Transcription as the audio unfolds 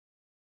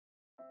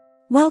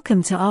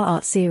Welcome to our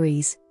art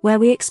series, where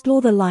we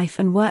explore the life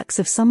and works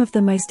of some of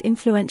the most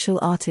influential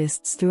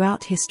artists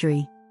throughout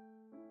history.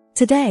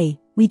 Today,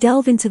 we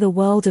delve into the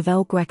world of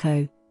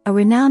ElGreco, a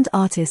renowned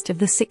artist of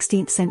the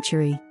 16th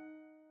century.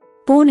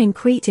 Born in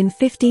Crete in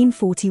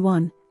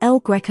 1541,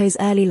 ElGreco's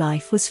early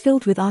life was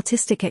filled with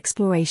artistic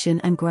exploration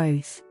and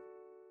growth.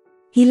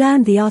 He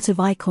learned the art of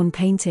icon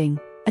painting,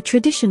 a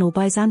traditional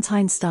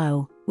Byzantine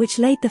style, which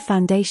laid the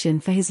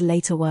foundation for his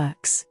later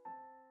works.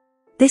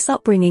 This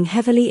upbringing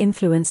heavily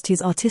influenced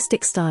his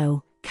artistic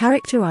style,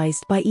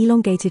 characterized by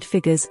elongated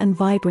figures and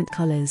vibrant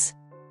colors.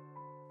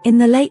 In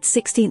the late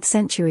 16th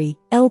century,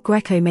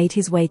 ElGreco made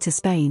his way to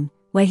Spain,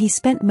 where he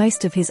spent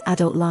most of his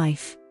adult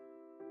life.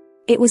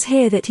 It was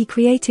here that he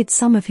created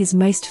some of his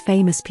most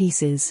famous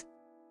pieces.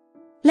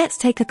 Let's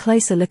take a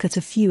closer look at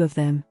a few of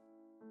them.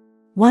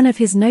 One of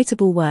his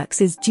notable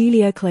works is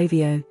Giulio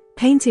Clovio,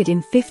 painted in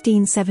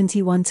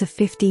 1571 to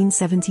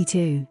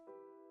 1572.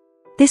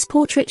 This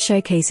portrait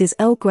showcases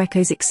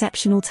ElGreco's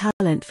exceptional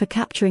talent for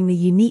capturing the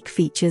unique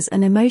features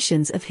and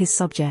emotions of his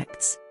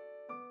subjects.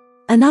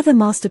 Another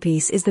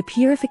masterpiece is the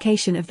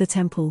Purification of the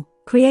Temple,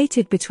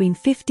 created between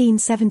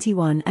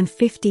 1571 and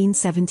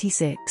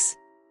 1576.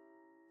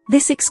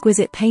 This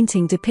exquisite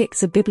painting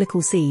depicts a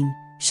biblical scene,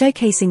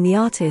 showcasing the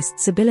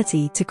artist's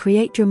ability to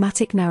create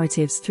dramatic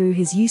narratives through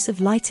his use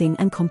of lighting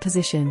and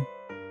composition.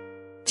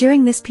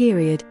 During this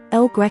period,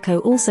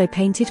 ElGreco also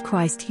painted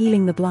Christ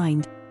healing the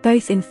blind,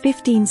 both in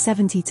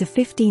 1570 to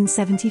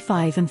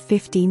 1575 and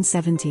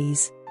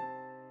 1570s.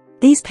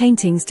 These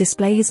paintings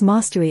display his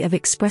mastery of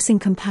expressing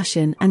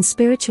compassion and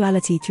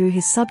spirituality through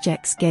his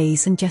subjects'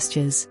 gaze and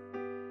gestures.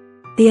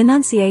 The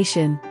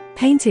Annunciation,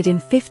 painted in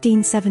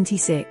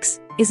 1576,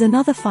 is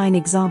another fine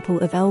example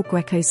of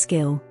ElGreco's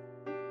skill.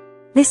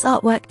 This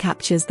artwork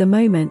captures the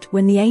moment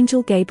when the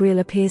angel Gabriel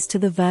appears to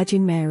the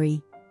Virgin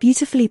Mary,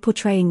 beautifully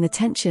portraying the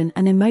tension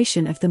and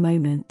emotion of the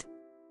moment.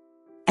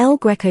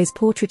 ElGreco's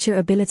portraiture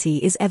ability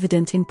is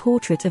evident in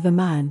Portrait of a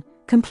Man,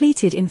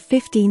 completed in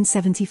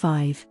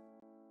 1575.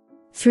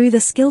 Through the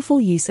skillful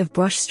use of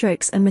brush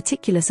strokes and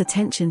meticulous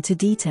attention to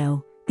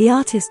detail, the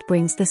artist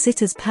brings the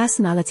sitter's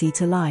personality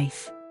to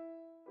life.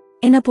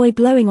 In A Boy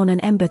Blowing on an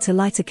Ember to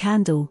Light a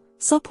Candle,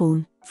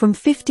 Sopln, from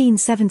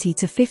 1570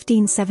 to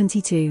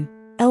 1572,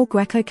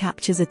 ElGreco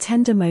captures a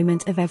tender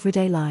moment of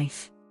everyday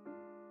life.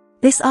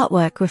 This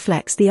artwork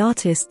reflects the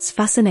artist's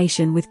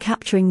fascination with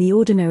capturing the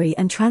ordinary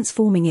and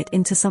transforming it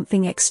into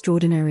something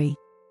extraordinary.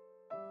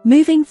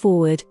 Moving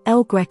forward,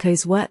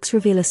 ElGreco's works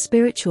reveal a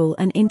spiritual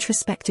and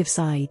introspective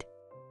side.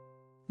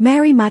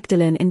 Mary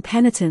Magdalene in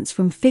Penitence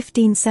from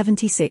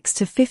 1576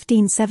 to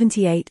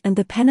 1578 and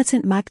the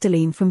Penitent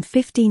Magdalene from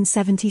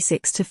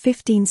 1576 to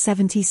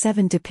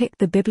 1577 depict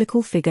the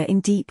biblical figure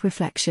in deep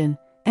reflection,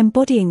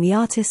 embodying the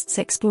artist's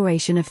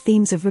exploration of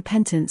themes of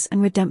repentance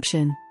and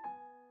redemption.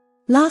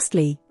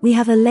 Lastly, we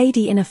have A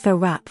Lady in a Fur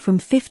Wrap from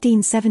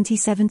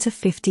 1577 to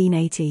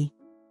 1580.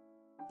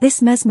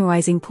 This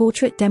mesmerizing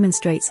portrait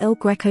demonstrates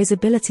ElGreco's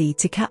ability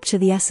to capture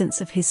the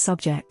essence of his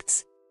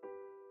subjects.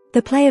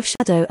 The play of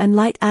shadow and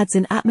light adds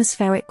an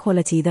atmospheric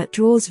quality that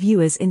draws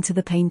viewers into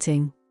the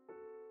painting.